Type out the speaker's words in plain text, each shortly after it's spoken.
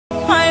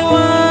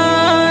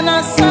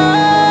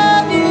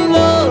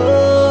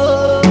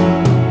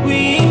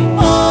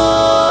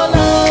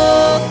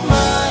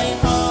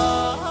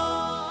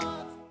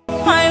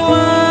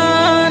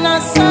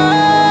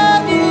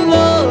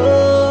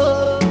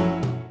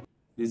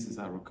This is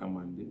ARUKAH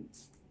mandate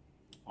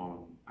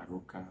on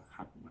ARUKAH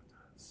Heart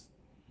Matters.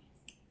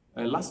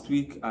 Last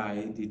week,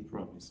 I did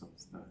promise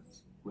us that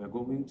we are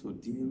going to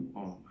deal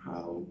on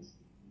how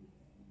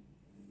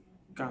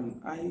can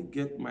I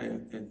get my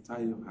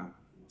entire heart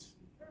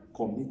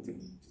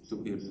committed to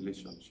a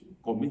relationship,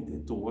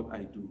 committed to what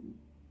I do,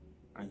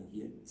 and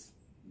yet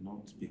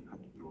not be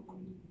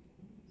heartbroken.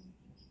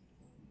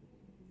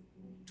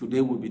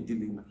 Today we'll be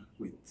dealing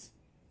with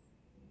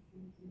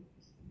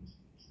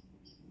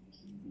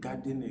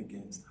guarding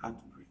against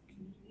heartbreak.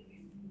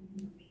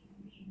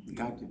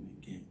 Guarding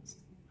against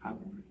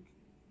heartbreak.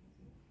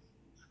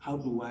 How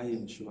do I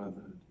ensure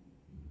that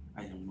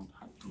I am not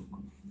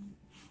heartbroken?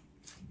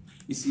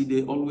 You see,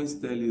 they always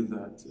tell you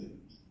that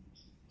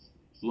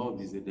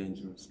love is a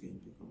dangerous game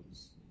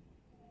because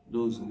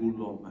those who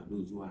love are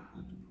those who are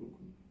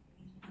heartbroken.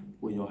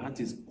 When your heart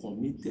is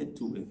committed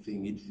to a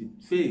thing, if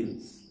it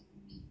fails,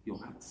 your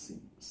heart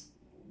sinks.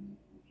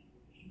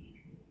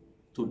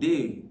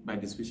 Today, by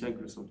the special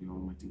grace of the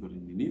Almighty God,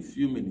 in a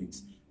few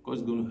minutes, God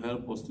is going to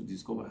help us to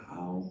discover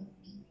how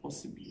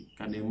possibly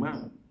can a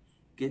man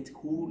get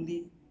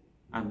wholly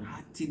and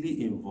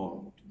heartily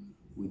involved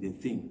with a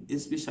thing,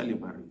 especially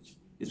marriage,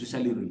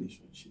 especially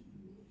relationship,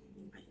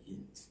 and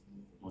yet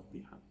not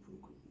be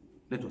heartbroken.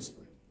 Let us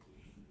pray.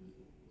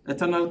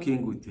 Eternal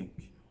King, we thank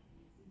you.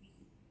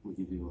 We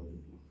give you all the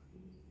glory.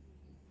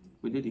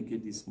 We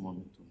dedicate this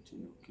moment unto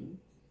you, okay?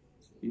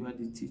 You are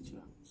the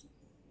teacher.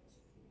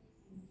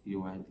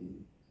 You are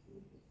the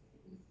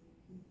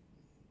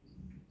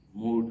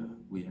molder.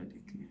 We are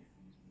the clay.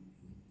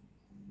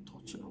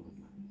 Touch our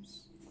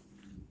lives.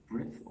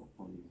 Breath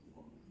upon your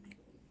word.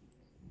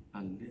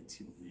 And let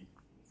your name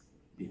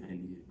be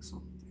highly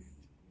exalted.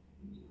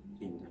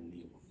 In the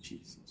name of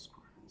Jesus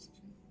Christ.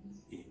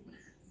 Amen.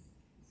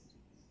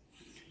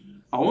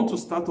 I want to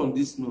start on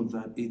this note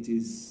that it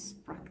is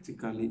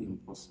practically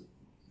impossible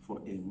for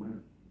a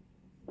man,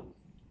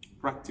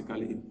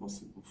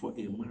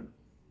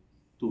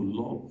 to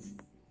love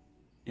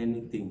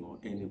anything or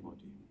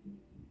anybody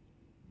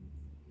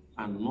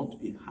and not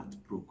be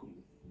heartbroken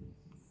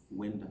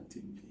when that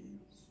thing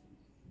fails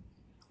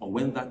or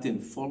when that thing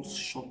falls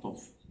short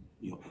of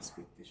your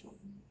expectation.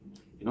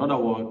 In other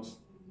words,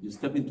 you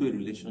step into a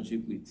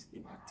relationship with a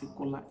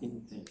particular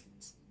intent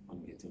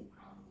on getting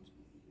married.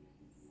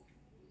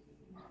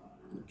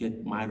 You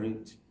get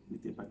married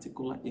with a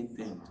particular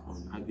intent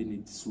on having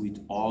it sweet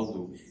all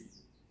the way.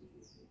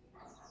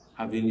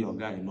 Having your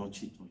guy not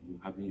cheat on you,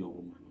 having your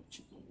woman not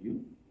cheat on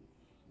you.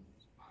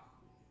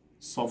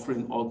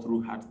 Suffering all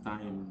through hard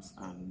times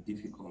and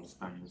difficult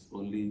times,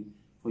 only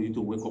for you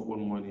to wake up one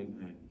morning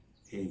and,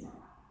 hey,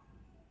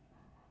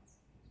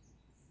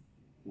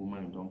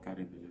 woman don't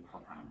carry the leg for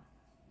him.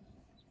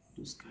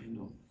 Those kind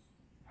of,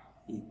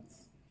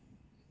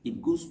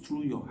 it goes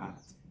through your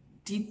heart,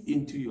 deep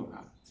into your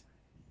heart,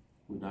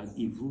 without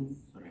even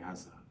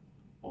rehearsal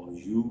or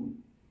you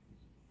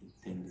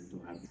intending to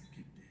have it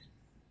get there.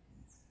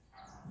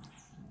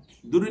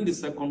 During the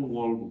Second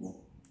World War,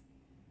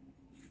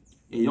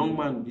 a young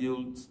man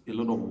built a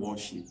lot of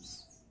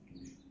warships.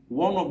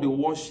 One of the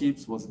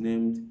warships was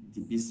named the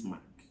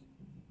Bismarck.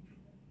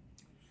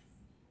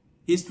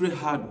 History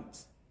had it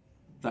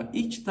that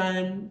each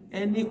time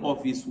any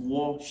of his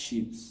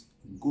warships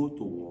go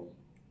to war,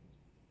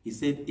 he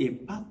said a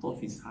part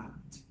of his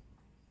heart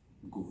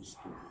goes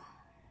to war.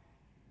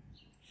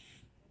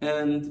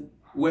 And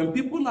when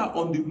people are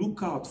on the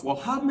lookout for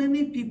how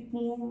many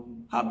people,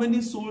 how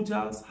many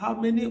soldiers, how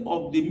many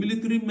of the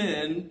military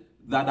men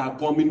that are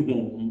coming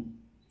home,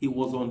 he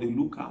was on the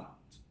lookout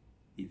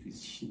if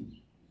his ship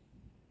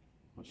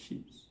or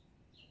ships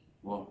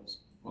was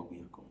or we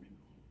are coming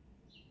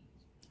home.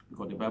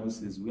 Because the Bible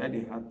says where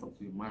the heart of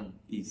a man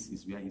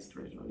is where his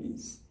treasure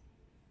is.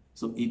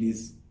 So it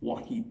is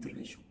what he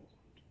treasured.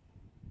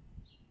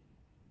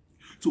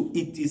 So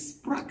it is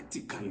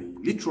practically,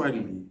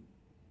 literally,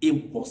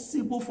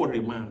 impossible for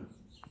a man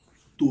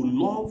to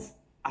love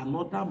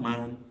another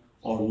man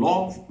or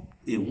love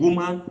a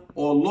woman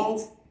or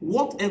love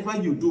whatever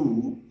you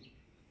do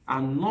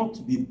and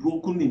not be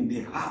broken in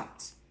the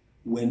heart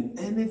when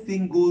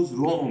anything goes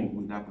wrong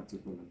with that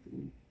particular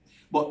thing.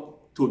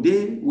 But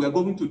today we are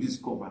going to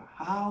discover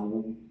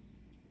how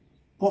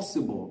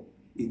possible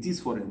it is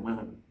for a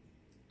man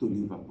to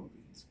live above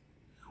it.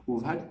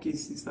 We've had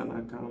cases and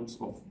accounts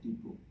of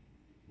people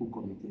who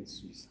committed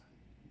suicide.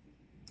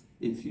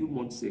 A few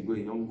months ago, a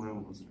young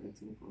man was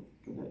writing from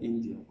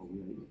India, or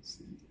where he was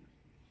India.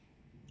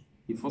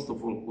 He first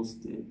of all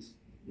posted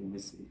a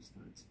message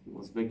that he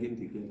was begging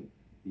the girl,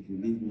 if you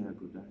leave me, I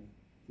could die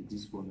to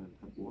this one and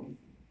that one.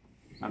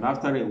 And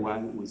after a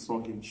while, we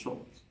saw him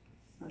shot,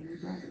 and he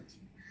died.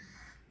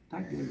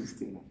 That girl is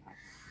still alive.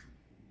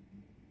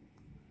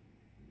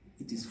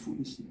 It is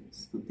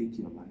foolishness to take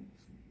your life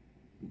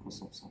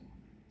because of someone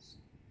else.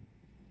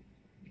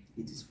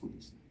 It is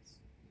foolishness.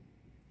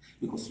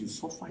 Because you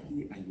suffer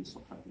here and you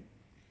suffer there.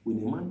 When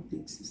a man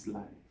takes his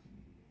life,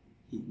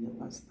 he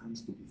never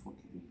stands to be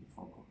forgiven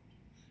before God.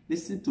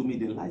 Listen to me,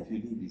 the life you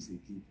live is a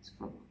gift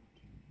from God.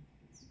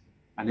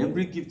 And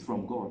every gift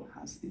from God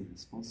has a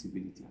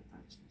responsibility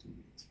attached to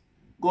it.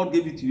 God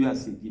gave it to you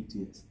as a gift,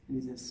 yes, and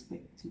is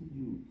expecting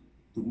you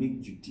to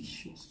make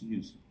judicious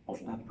use of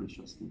that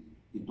precious thing.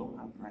 You don't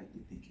have right to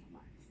take your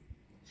life.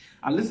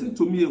 And listen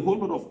to me, a whole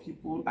lot of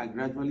people are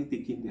gradually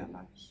taking their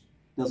lives.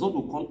 There's what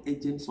we call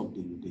agents of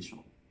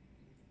denudation.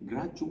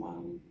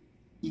 Gradual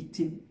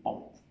eating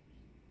up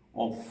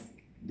of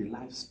the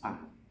lifespan,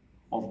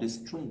 of the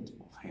strength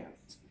of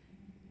health.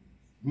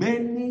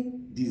 Many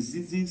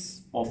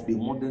diseases of the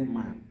modern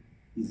man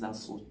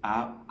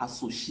are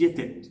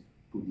associated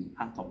to the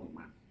heart of the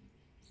man.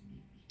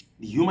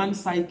 The human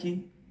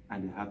psyche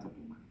and the heart of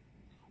the man.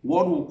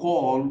 What we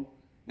call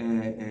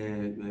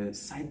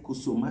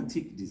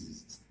psychosomatic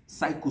diseases,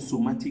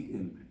 psychosomatic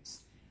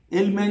ailments.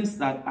 Ailments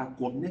that are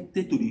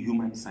connected to the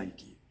human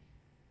psyche.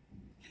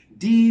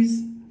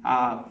 These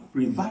are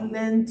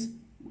prevalent.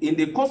 In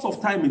the course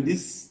of time in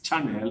this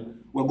channel,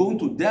 we're going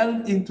to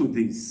delve into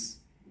this.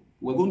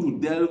 We're going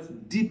to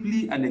delve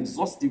deeply and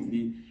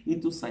exhaustively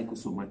into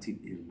psychosomatic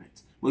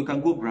ailments. But you can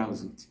go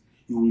browse it.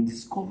 You will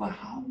discover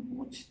how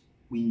much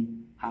we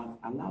have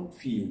allowed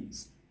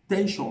fears,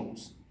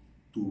 tensions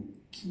to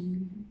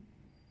kill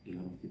a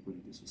lot of people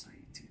in the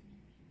society.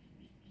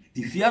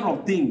 The fear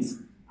of things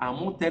are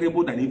more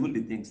terrible than even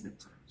the things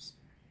themselves.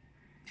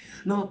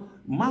 Now,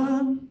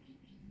 man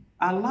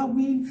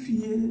allowing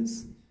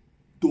fears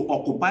to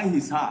occupy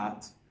his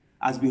heart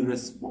has been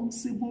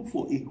responsible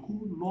for a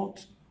whole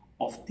lot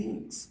of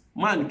things.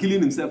 Man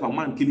killing himself and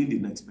man killing the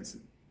next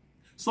person.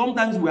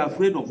 Sometimes we are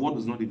afraid of what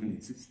does not even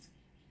exist.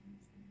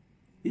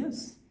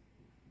 Yes.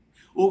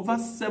 Over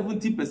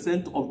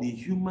 70% of the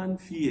human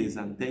fears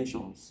and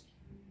tensions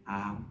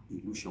are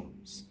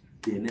illusions.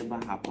 They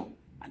never happen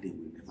and they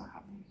will never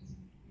happen.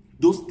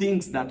 Those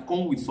things that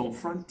come with some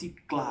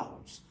frantic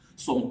clouds,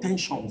 some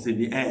tensions in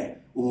the air.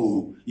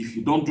 Oh, if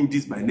you don't do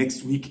this by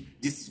next week,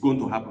 this is going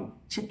to happen.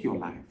 Check your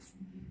life.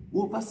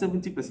 Over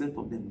 70%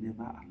 of them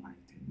never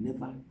alighted,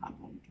 never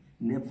happened,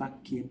 never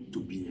came to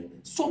be.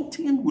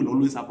 Something will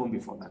always happen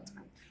before that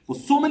time. But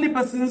so many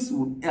persons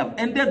would have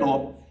ended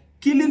up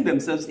killing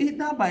themselves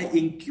either by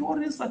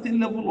incurring certain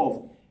level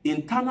of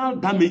internal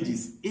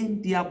damages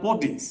in their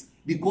bodies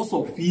because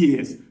of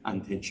fears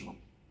and tension.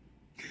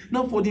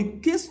 Now, for the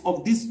case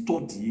of this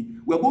study,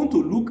 we're going to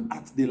look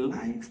at the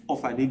life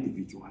of an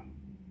individual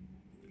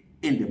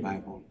in the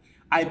Bible.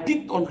 I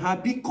picked on her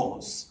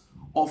because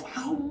of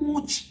how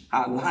much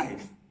her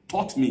life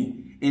taught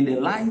me in the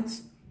light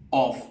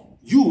of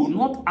you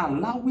not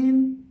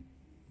allowing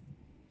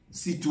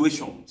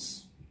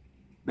situations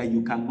that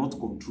you cannot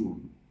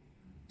control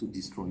to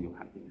destroy your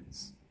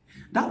happiness.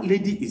 That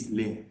lady is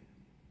Leah.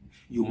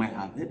 You might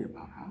have heard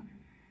about her.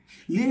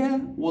 Leah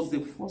was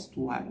the first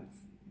wife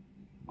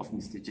of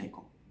Mr.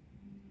 Jacob.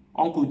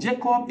 Uncle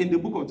Jacob, in the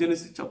book of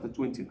Genesis chapter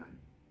 29,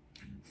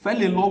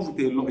 fell in love with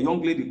a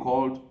young lady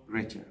called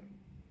Rachel,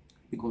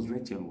 because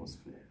Rachel was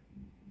fair.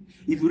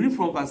 If you read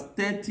from verse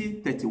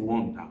 30,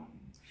 31 down,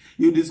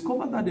 you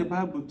discover that the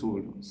Bible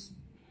told us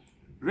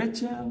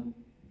Rachel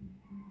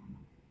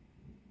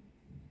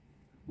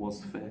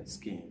was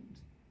fair-skinned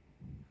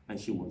and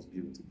she was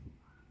beautiful.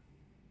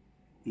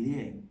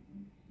 Leah,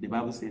 the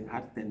Bible said,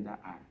 had tender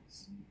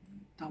eyes.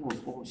 That was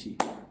all she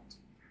had.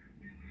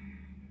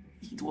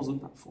 It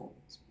wasn't her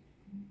fault.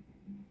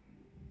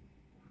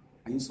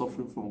 Are you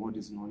suffering from what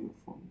is not your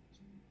fault?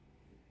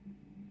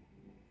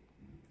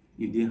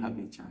 You didn't have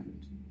a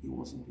child. It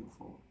wasn't your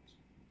fault.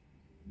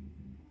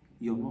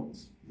 You're not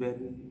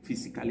very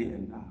physically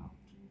endowed.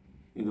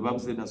 In the Bible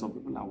says that some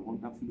people are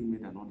wonderfully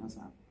made and others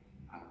are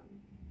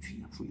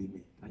fearfully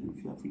made. Are you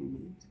fearfully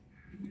made?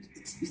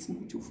 It's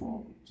not your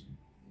fault.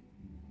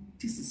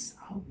 This is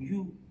how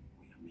you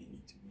were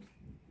made.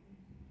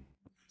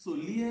 So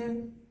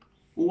Leah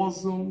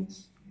wasn't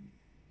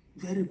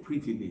very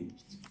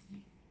privileged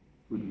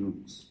with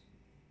looks.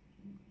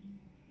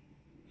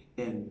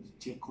 And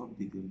Jacob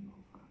didn't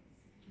love her.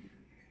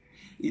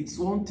 It's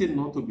one thing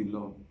not to be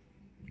loved.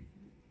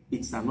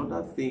 It's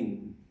another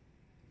thing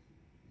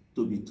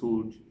to be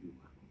told you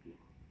are not loved.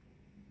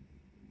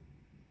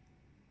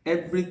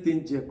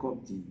 Everything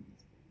Jacob did,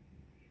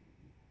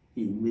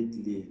 he made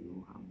Leah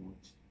know how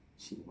much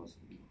she was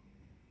loved.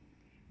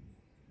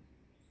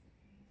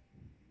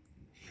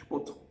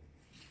 But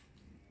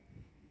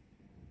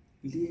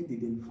Leah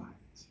didn't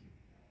fight.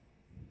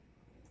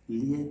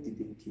 Leah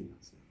didn't kill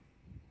herself.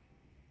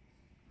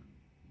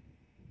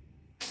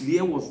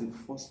 Leah was the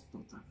first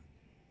daughter.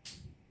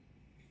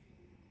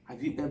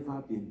 Have you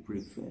ever been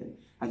preferred?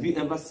 Have you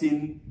ever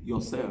seen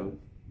yourself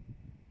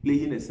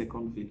playing a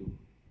second fiddle?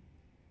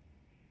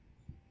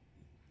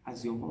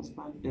 Has your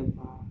husband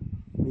ever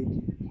made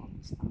you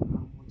understand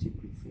how much he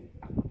preferred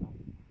another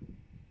woman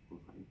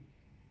over you?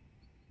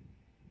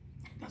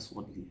 That's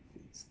what Leah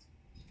faced.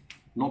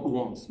 Not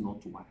once,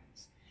 not twice.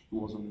 It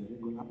was on a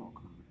regular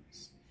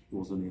occurrence. It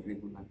was on a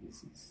regular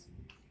basis.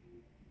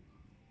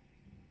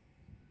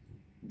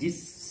 This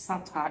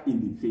sat her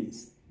in the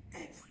face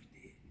every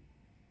day.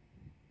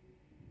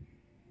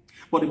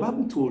 But the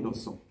Bible told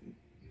us something.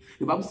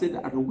 The Bible said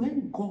that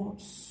when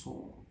God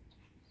saw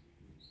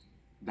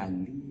that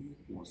Leah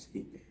was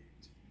hated.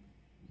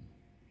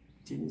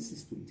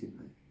 Genesis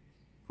 29,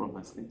 from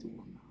verse 31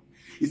 now.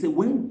 It said,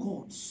 when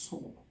God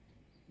saw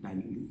that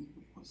Leah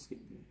was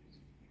hated,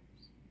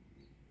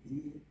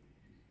 Leah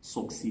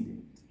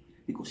succeeded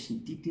because she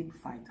didn't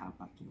fight her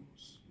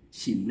battles.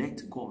 She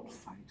let God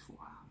fight for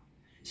her.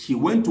 She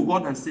went to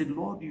God and said,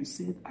 Lord, you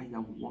said I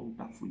am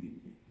wonderfully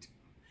made.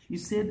 You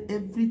said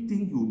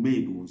everything you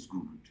made was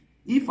good.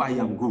 If I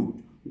am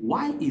good,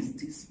 why is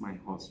this my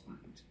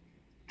husband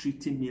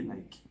treating me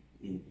like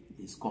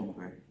a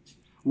scumbag?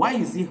 Why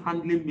is he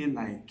handling me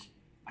like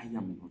I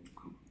am not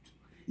good?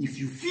 If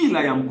you feel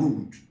I am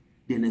good,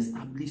 then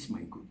establish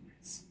my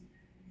goodness.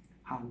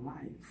 Her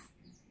life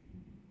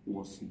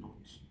was not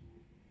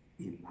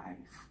a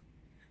life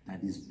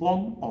that is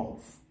born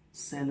of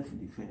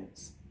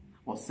self-defense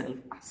or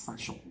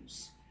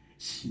self-assertions.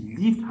 She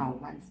lived her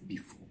life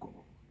before God.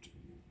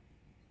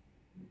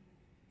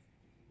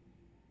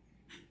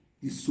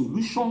 The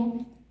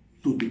solution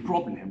to the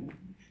problem,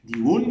 the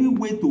only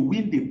way to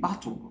win the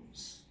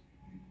battles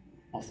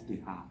of the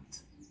heart,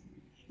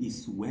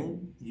 is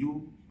when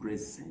you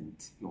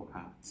present your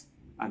heart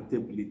and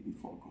table it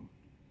before God.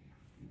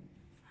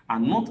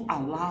 And not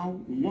allow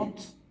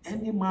what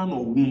any man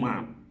or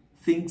woman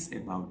thinks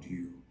about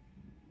you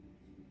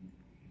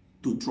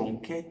to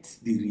truncate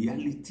the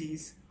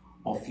realities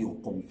of your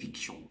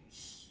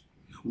convictions,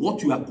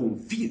 what you are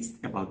convinced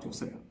about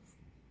yourself.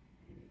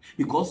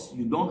 Because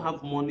you don't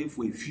have money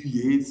for a few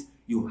years,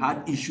 you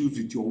had issues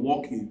with your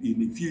work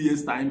in a few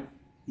years' time,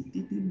 it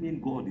didn't mean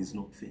God is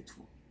not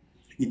faithful.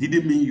 It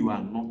didn't mean you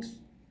are not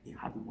a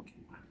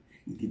hardworking man.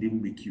 It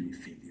didn't make you a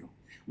failure.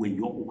 When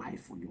your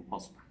wife or your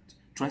husband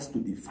tries to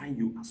define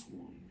you as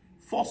one,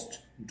 first,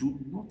 do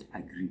not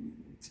agree with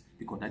it,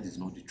 because that is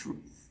not the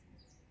truth.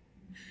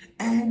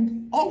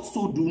 And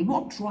also do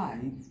not try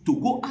to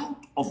go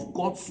out of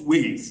God's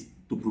ways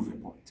to prove a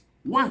point.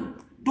 One,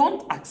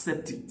 don't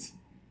accept it.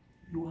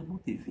 You are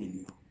not a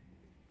failure.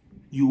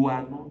 You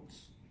are not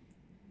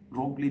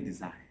wrongly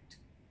designed.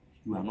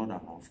 You are not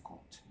an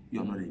off-cut.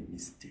 You are not a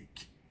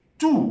mistake.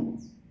 Two,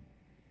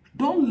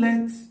 don't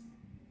let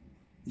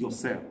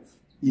yourself,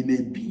 in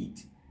a bid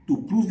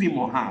to prove him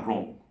or her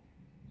wrong,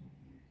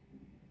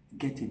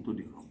 get into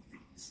the wrong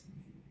things.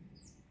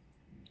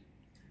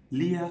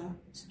 Leah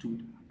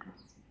stood her ground.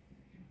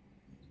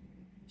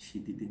 She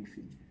didn't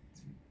fidget.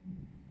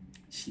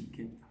 She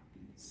kept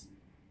her place.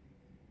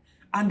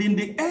 And in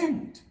the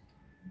end,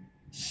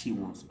 she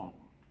was honored.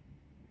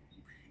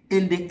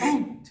 In the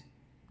end,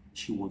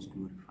 she was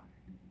glorified.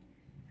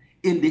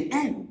 In the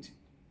end,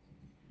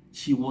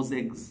 she was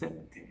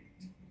accepted.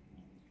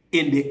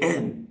 In the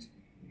end,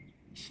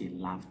 she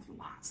laughed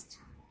last.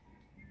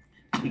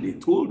 And they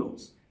told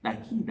us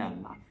that he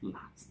that laughed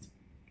last,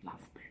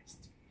 laughed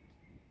best.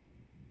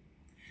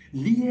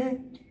 Leah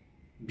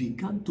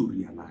began to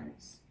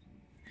realize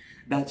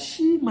that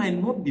she might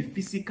not be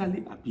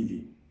physically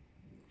appealing,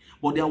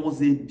 but there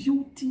was a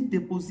beauty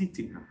deposit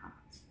in her heart.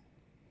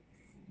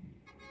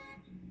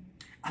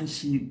 And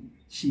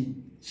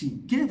she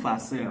gave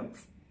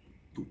herself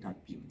to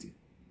that beauty.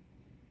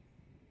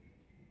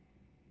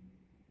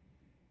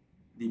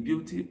 The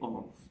beauty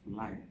of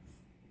life,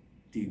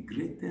 the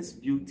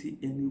greatest beauty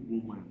any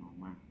woman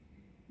or man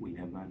will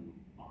ever know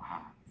or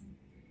have,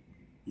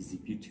 is the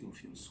beauty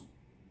of your soul.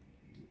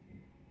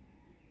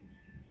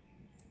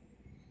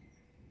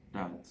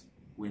 That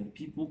when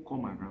people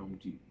come around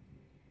you,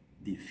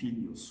 they feel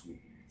your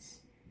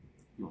sweetness,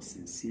 your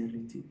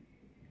sincerity,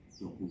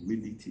 your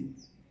humility,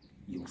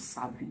 your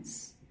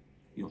service,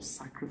 your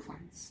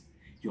sacrifice,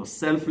 your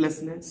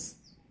selflessness,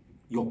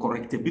 your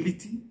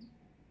correctability.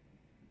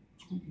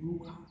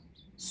 You are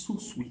so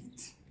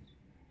sweet,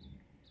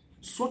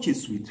 such a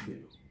sweet fellow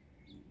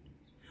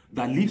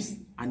that leaves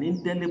an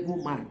indelible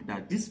mark,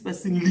 that this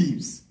person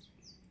lives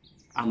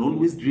and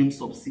always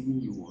dreams of seeing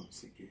you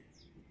once again.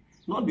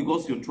 Not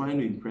because you're trying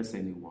to impress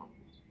anyone,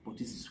 but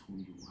this is who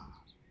you are.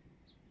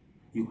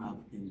 You have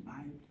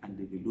imbibed and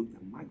developed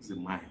and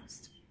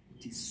maximized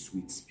this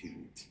sweet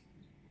spirit.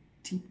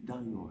 Deep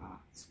down your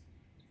heart,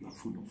 you are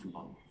full of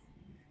love,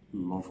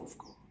 love of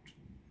God.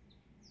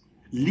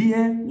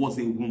 Leah was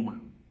a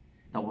woman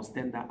that was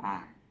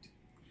tender-eyed.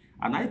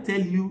 And I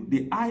tell you,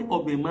 the eye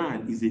of a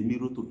man is a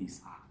mirror to his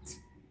heart.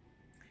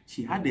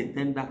 She had a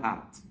tender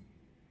heart.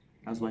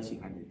 That's why she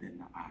had a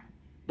tender eye.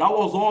 That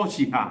was all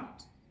she had.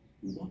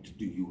 What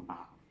do you have?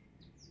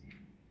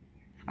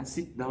 I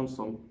sit down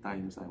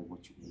sometimes, I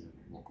watch women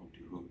walk on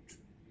the road.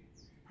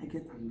 I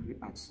get angry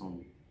at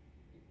some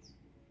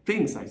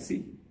things I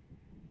see.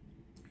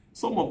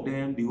 Some of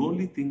them, the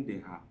only thing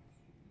they have,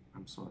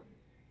 I'm sorry,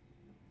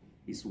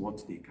 is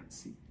what they can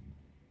see.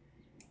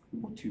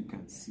 What you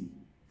can see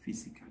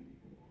physically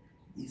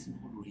is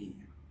not real.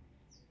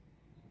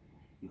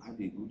 You have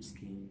a good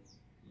skin,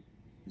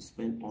 you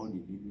spend all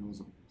the millions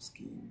on your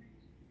skin,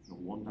 you're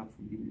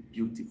wonderfully,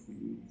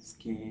 beautifully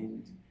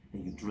skinned,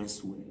 and you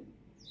dress well.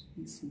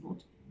 It's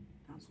not.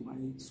 That's why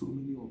so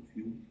many of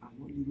you are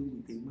not living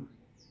with a man.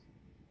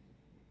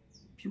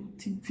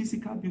 Beauty,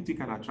 physical beauty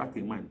can attract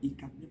a man. It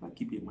can never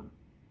keep a man.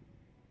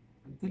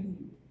 I'm telling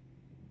you.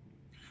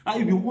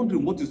 And if you're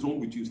wondering what is wrong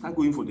with you, start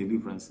going for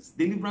deliverances.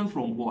 Deliverance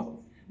from what?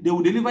 They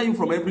will deliver you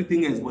from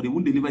everything else, but they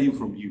won't deliver you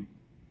from you.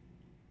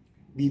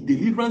 The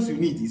deliverance you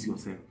need is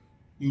yourself.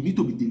 You need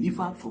to be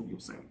delivered from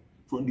yourself,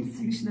 from the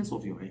foolishness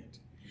of your head.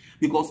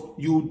 Because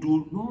you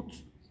do not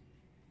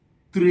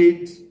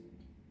trade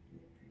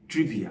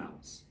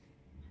trivials.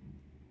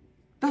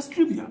 That's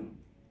trivial.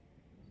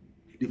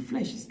 The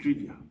flesh is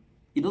trivial.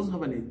 It doesn't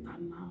have an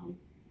eternal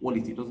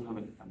quality. It doesn't have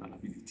an eternal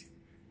ability.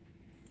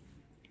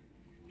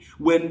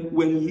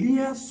 When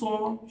Leah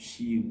saw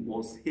she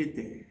was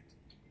hated,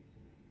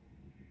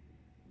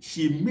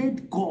 she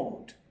made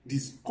God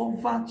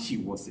discover she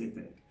was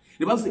hated.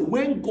 The Bible says,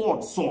 when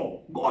God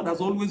saw, God has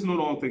always known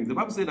all things. The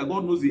Bible says that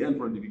God knows the end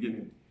from the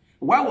beginning.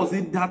 Why was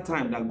it that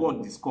time that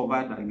God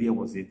discovered that Leah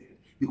was hated?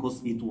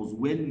 Because it was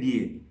when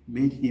Leah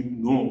made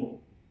him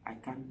know, I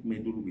can't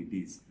meddle with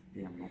this. I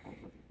am not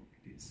comfortable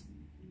with this.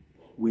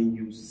 When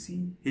you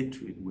see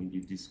hatred, when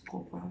you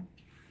discover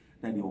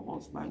that your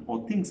husband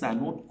or things are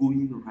not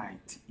going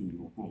right in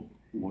your home,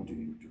 what do?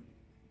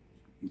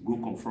 You go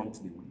confront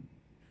the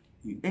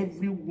man.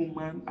 Every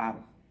woman,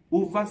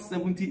 over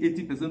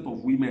 70-80%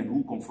 of women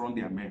who confront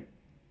their men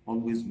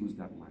always lose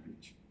that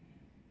marriage.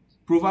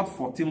 Proverbs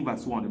 14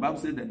 verse 1, the Bible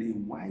says that a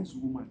wise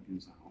woman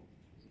builds her home.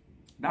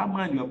 That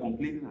man you are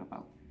complaining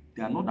about,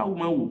 the another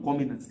woman will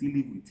come in and still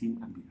live with him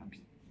and be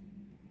happy.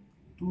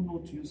 Do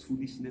not use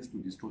foolishness to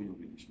destroy your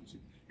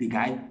relationship. The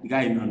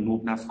guy in your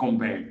note, that's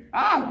scumbag.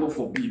 God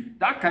forbid.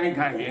 That kind of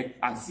guy here,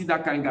 I see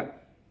that kind of guy.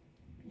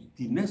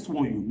 The next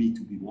one you meet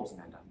will be worse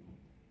than that.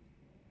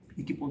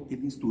 You keep on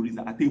telling stories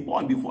that at a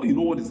point before you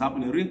know what is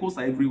happening, wrinkles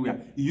are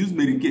everywhere. You use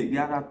Mary Kay.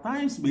 There are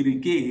times Mary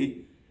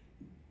Kay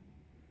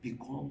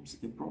becomes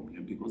a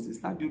problem because they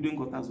start building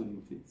gutters on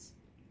your face.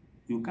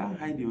 You can't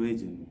hide your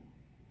age anymore.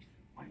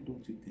 Why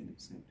don't you tell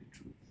yourself the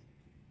truth?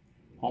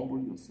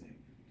 Humble yourself.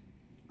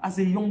 As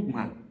a young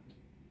man,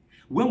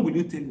 when will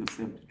you tell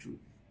yourself the truth?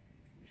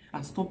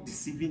 And stop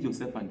deceiving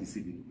yourself and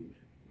deceiving women.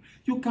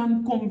 You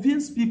can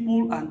convince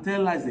people and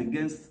tell lies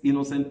against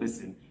innocent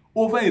person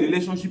over a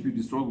relationship you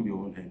destroy with your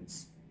own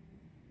hands.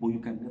 But you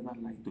can never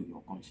lie to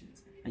your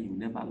conscience, and you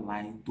never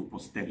lie to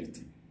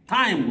posterity.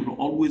 Time will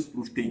always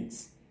prove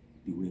things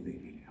the way they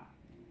really are.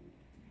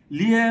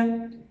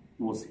 Leah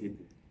was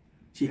hated.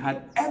 She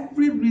had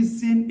every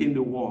reason in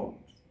the world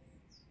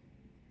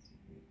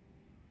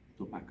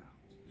to back out.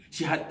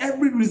 She had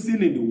every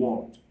reason in the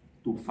world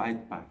to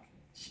fight back.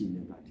 She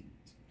never did.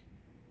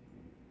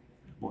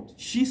 But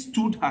she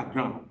stood her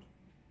ground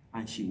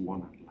and she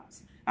won at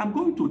last. I'm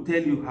going to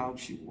tell you how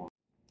she won.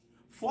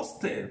 First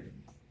step,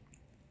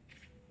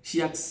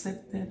 she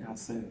accepted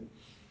herself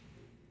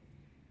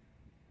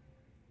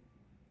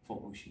for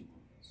who she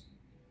was.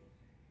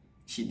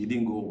 She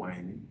didn't go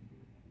whining.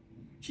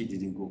 She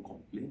didn't go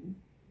complaining.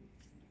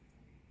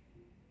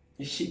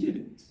 She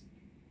didn't.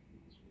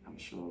 I'm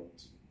sure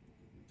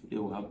today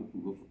we'll have people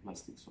go for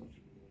plastic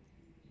surgery,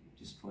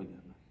 destroy their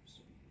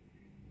lives.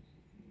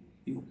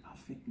 You're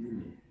perfectly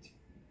made.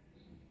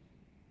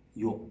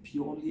 You're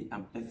purely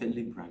and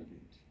perfectly branded.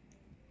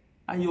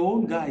 And your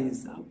own guy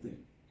is out there.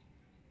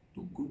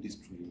 Don't go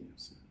destroying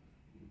yourself.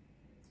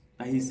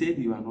 That he said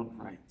you are not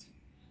right.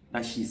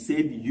 That she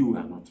said you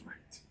are not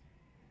right.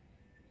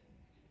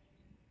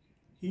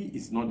 He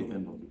is not the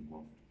end of the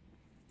world.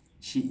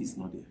 She is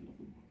not the end of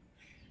the world.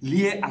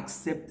 Leah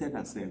accepted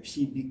herself.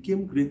 She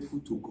became grateful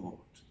to God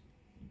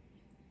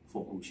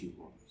for who she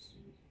was.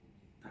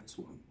 That's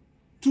one.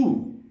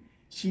 Two,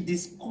 she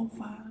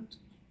discovered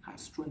her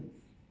strength.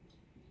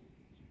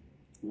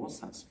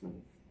 What's her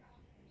strength?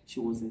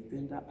 She was a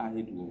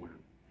tender-eyed woman.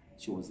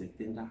 She was a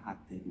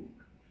tender-hearted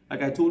woman.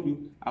 Like I told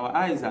you, our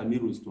eyes are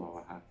mirrors to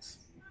our hearts.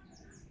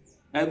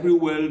 Every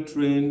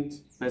well-trained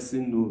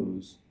person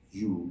knows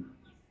you,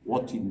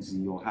 what is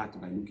in your heart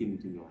by looking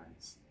into your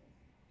eyes.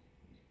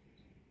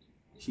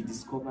 She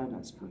discovered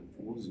her strength.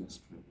 What's your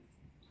strength?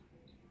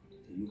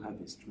 Do you have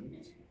a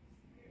strength?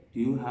 Do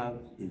you have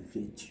a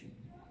virtue?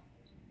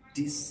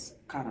 This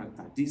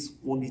character, this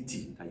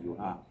quality that you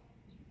have,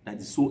 that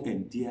is so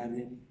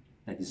endearing,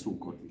 that is so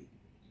godly.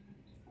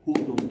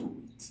 Hold on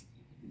to it.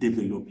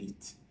 Develop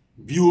it.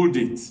 Build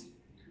it.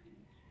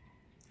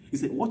 He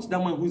said, watch that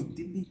man who is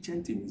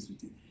diligent in his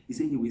duty. He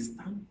said, he will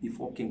stand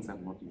before kings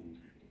and not men.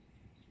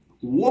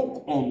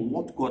 Walk on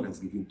what God has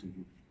given to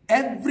you.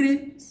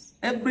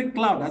 Every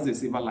cloud has a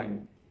silver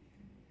lining.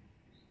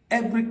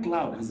 Every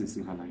cloud has a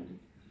silver lining.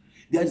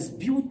 There is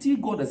beauty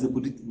God has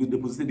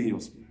deposited in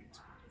your spirit.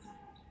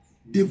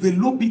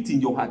 Develop it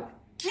in your heart.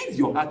 Give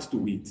your heart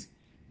to it.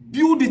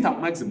 Build it and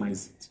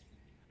maximize it.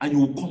 And you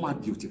will come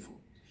out beautiful.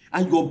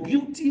 And your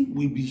beauty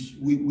will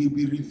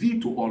be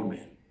revealed to all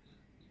men.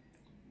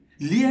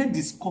 Leah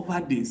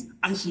discovered this,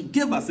 and she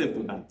gave herself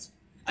to that.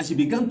 And she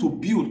began to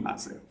build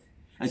herself.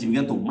 And she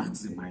began to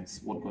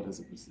maximize what God has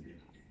deposited in her.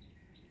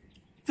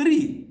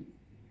 3,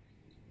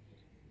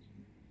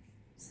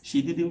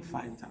 she didn't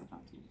fight her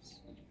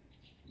battles.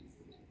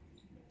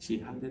 She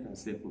handed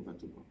herself over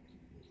to God.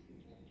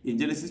 In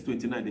Genesis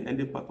 29, the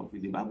ending part of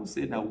it, the Bible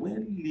said that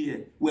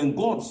when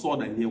God saw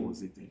that Leah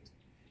was hated,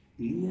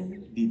 Leah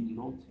did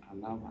not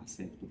allow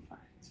herself to fight.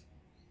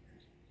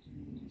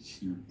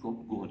 She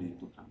brought God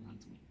into her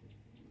battle.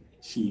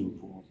 She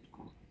involved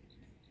God.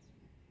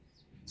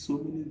 So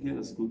many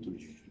girls go to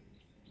juju.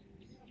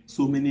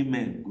 So many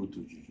men go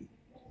to juju.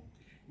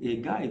 A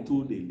guy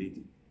told a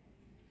lady,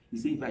 he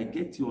said, if I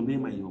get your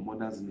name and your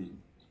mother's name,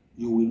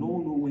 you will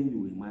not know when you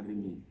will marry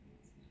me.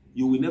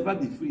 You will never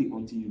be free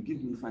until you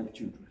give me 5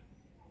 children.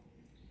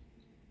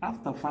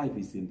 After 5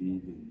 is in the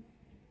evening.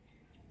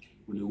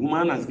 When a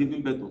woman has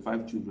given birth to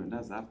 5 children,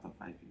 that's after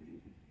 5 in the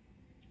evening.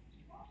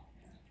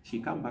 She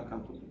came back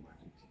out of the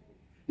marriage.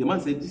 The man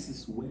said, this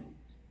is where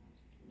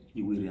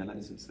you will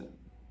realize yourself.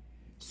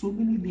 So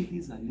many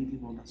ladies are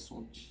living under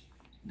such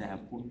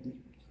diabolic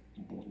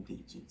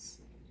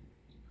bondages.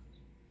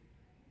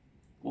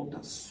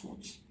 Under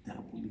such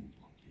diabolic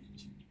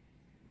bondage.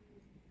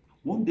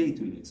 One day it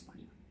will expire.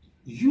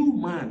 You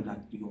man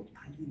that you're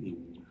tying a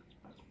woman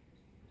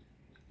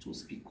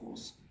just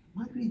because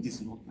marriage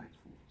is not by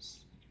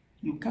force.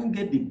 You can't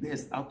get the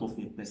best out of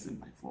a person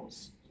by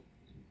force.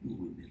 You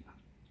will never.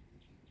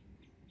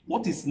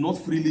 What is not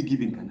freely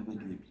given can never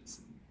be a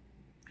blessing.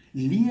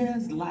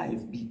 Leah's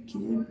life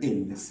became a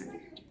lesson.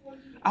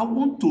 I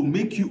want to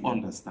make you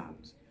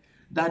understand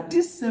that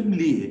this same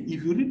Leah,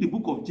 if you read the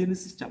book of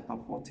Genesis chapter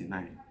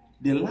 49,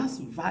 the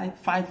last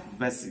 5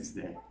 verses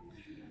there,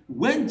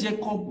 when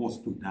Jacob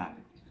was to die,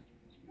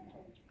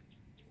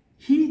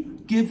 he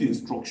gave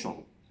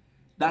instruction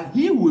that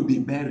he will be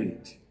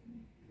buried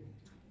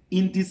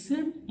in the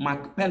same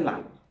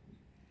Machpelah,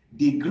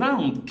 the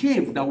ground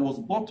cave that was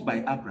bought by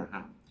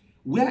Abraham,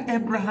 where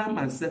Abraham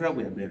and Sarah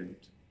were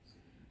buried.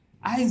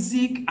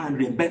 Isaac and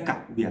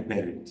Rebekah were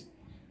buried.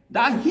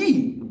 That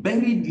he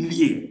buried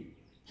Leah.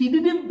 He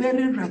didn't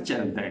bury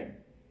Rachel there.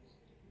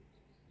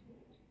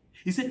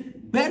 He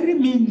said, bury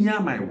me near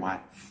my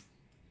wife,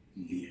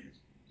 Leah.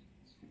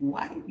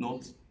 Why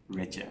not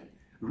Rachel?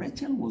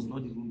 Rachel was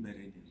not even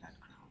buried in that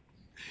ground.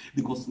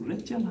 Because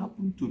Rachel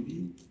happened to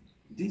be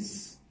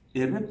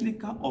a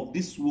replica of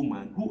this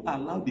woman who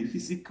allowed the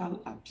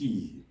physical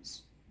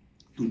appeals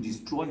to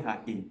destroy her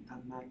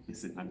internal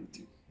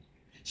personality.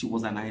 She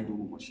was an idol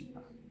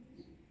worshiper.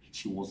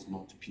 She was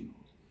not pure.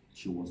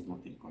 She was not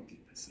a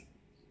godly person.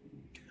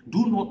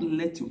 Do not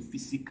let your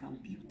physical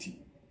beauty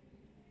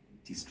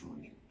destroy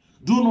you.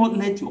 Do not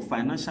let your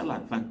financial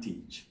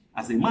advantage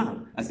as a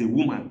man, as a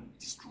woman,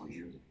 destroy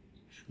you.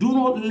 Do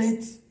not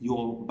let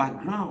your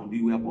background,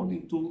 you were born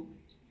into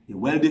a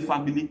wealthy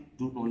family,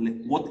 do not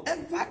let,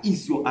 whatever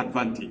is your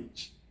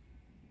advantage,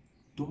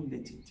 don't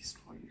let it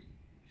destroy you.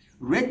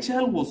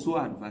 Rachel was so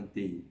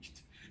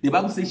advantaged. The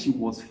Bible says she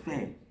was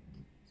fair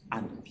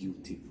and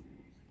beautiful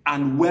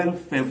and well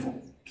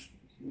favored.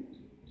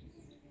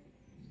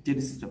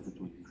 Genesis chapter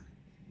 29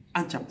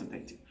 and chapter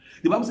 30.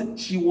 The Bible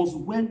says she was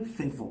well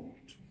favored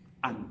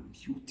and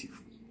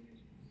beautiful.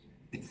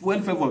 If well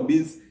favored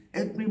means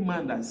every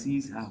man that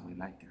sees her will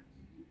like her.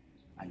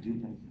 I do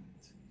like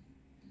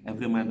that.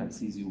 Every man that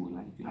sees you will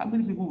like you. How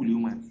many people will you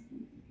marry?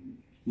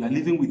 You are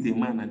living with a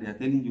man and they are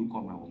telling you,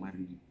 come, I will marry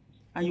you.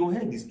 And your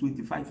head is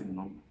 25 in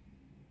number.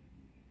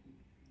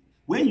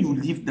 When you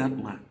leave that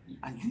man,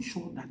 are you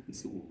sure that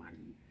person will marry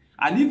you?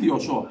 And if you're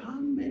sure, how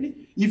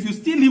many? If you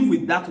still live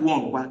with that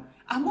one, but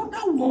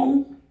another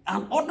one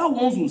and other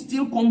ones will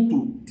still come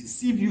to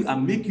deceive you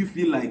and make you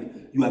feel like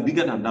you are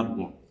bigger than that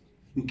one.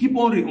 You keep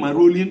on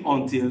rolling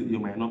until you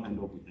might not end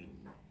up with them.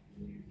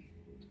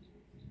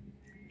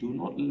 Do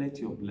not let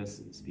your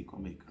blessings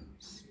become a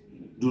curse.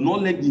 Do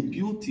not let the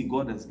beauty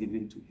God has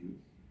given to you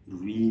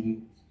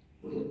ruin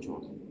your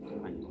joy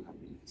and your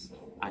happiness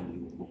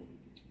and your home.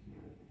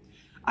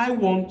 I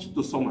want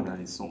to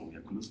summarize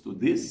somewhere close to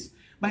this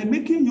by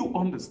making you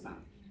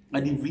understand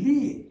that if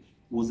Leah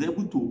was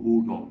able to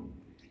hold on,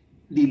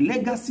 the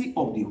legacy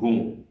of the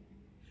home.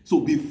 So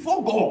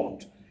before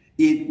God,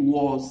 it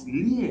was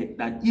Leah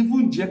that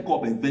even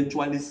Jacob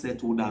eventually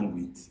settled down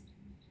with.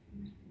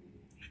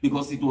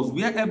 Because it was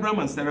where Abraham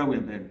and Sarah were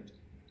buried.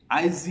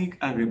 Isaac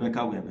and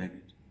Rebekah were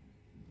buried.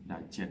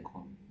 That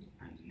Jacob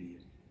and Leah,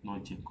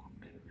 not Jacob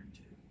and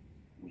Rachel,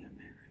 were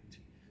buried.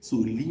 So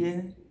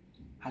Leah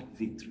had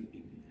victory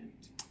in the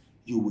end.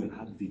 You will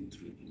have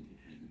victory in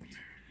the end.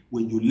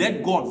 When you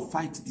let God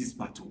fight this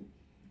battle,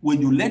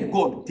 when you let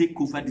God take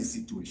over the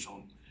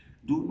situation,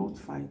 do not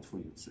fight for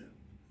yourself.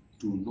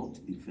 Do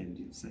not defend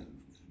yourself.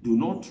 Do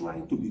not try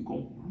to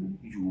become who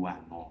you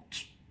are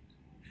not.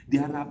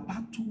 There are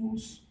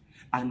battles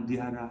and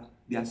there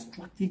are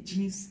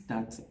strategies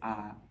that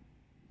are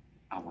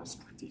our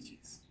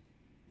strategies.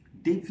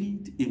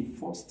 David in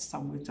 1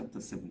 Samuel chapter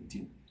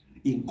 17,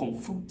 in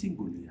confronting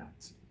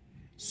Goliath,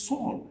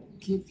 Saul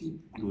gave him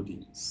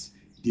clothing,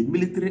 the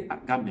military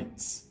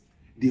garments,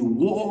 the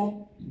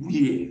war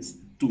wears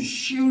to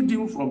shield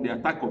him from the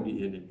attack of the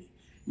enemy.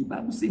 The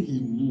Bible says he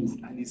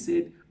moved and he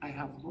said, I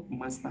have not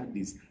mastered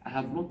this. I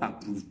have not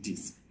approved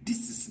this.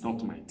 This is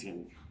not my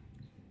thing.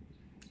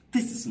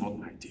 This is not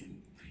my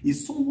thing.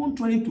 Is someone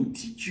trying to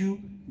teach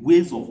you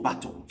ways of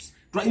battles,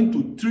 trying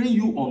to train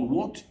you on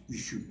what you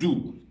should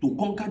do to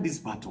conquer this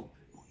battle?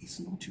 It's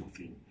not your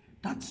thing.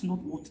 That's not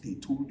what they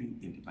told you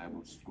in the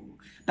Bible school.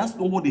 That's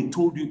not what they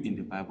told you in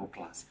the Bible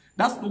class.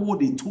 That's not what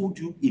they told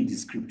you in the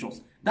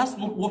scriptures. That's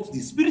not what the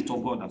Spirit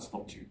of God has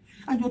taught you.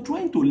 And you're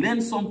trying to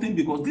learn something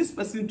because this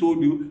person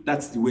told you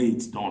that's the way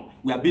it's done.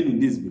 We have been in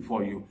this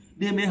before you.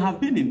 They may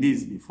have been in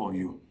this before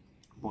you,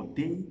 but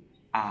they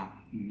are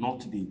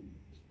not the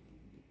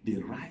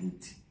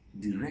right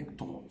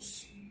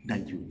directors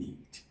that you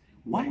need.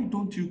 Why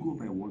don't you go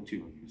by what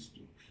you are used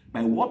to?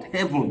 By what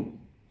heaven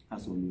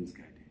has always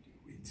guided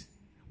you with?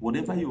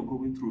 Whatever you're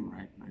going through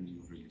right now in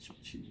your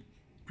relationship,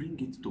 bring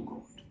it to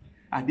God.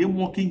 Are they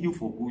mocking you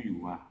for who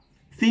you are?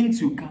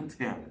 Things you can't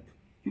help.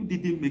 You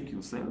didn't make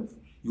yourself.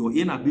 Your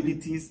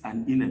inabilities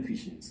and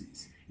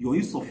inefficiencies, your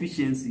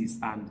insufficiencies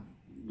and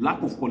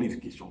lack of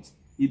qualifications.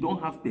 You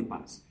don't have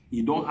papers.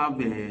 You don't have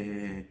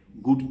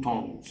good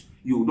tongues.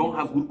 You don't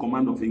have good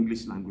command of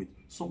English language.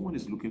 Someone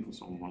is looking for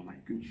someone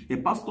like you. A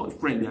pastor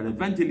friend, an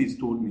evangelist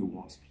told me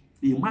once,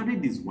 he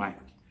married his wife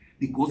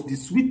because the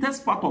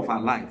sweetest part of her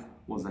life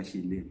was that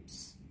she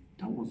limps.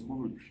 That was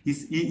all.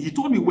 He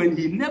told me when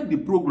he left the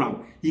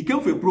program, he came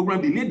for a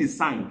program, the lady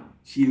sang,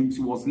 she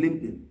was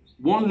limping.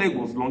 One leg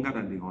was longer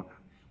than the other.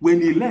 When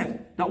he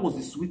left, that was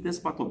the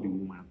sweetest part of the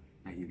woman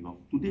that he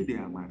loved. Today they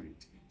are married.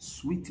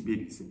 Sweet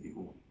babies in the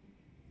home.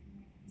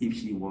 If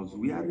she was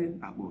wearing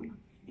a bowl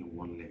in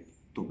one leg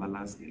to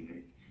balance a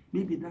leg,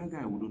 maybe that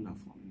guy wouldn't have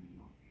fallen in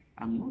love.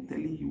 I'm not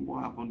telling you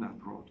what happened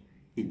abroad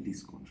in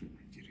this country,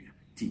 Nigeria,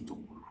 till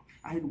tomorrow.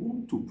 I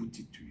want to put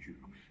it to you.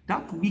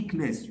 That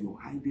weakness you're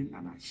hiding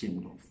and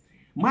ashamed of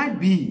might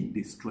be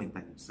the strength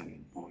and your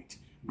selling point.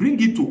 Bring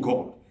it to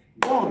God.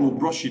 God will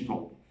brush it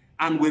up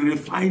and will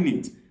refine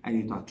it,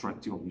 and it will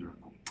attract your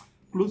miracle.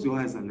 Close your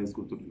eyes and let's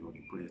go to the Lord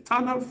in prayer.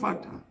 Eternal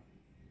Father,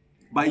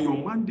 by your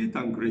mandate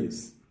and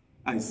grace,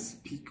 I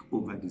speak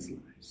over these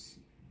lives.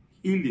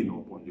 Healing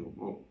upon your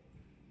home.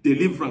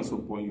 Deliverance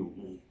upon your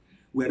home.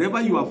 Wherever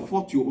you have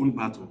fought your own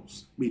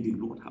battles, may the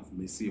Lord have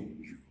mercy on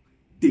you.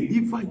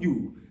 Deliver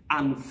you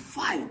and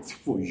fight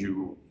for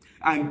you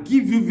and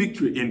give you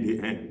victory in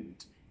the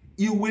end.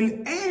 You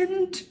will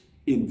end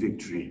in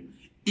victory.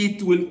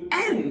 It will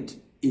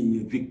end in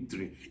your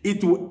victory.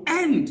 It will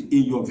end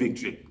in your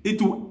victory.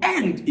 It will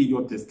end in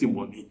your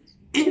testimony.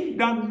 In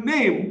the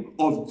name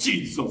of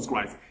Jesus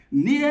Christ.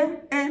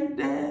 Leah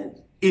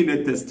ended in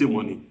a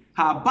testimony.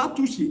 Her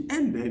battle, she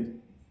ended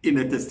in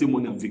a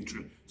testimony and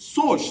victory.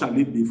 So shall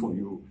it be for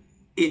you.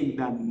 In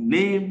the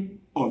name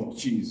of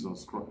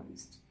Jesus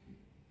Christ.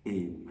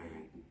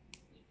 Amen.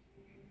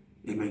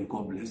 Amen.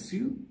 God bless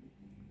you.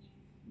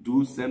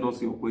 Do send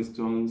us your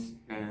questions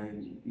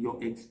and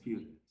your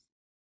experience.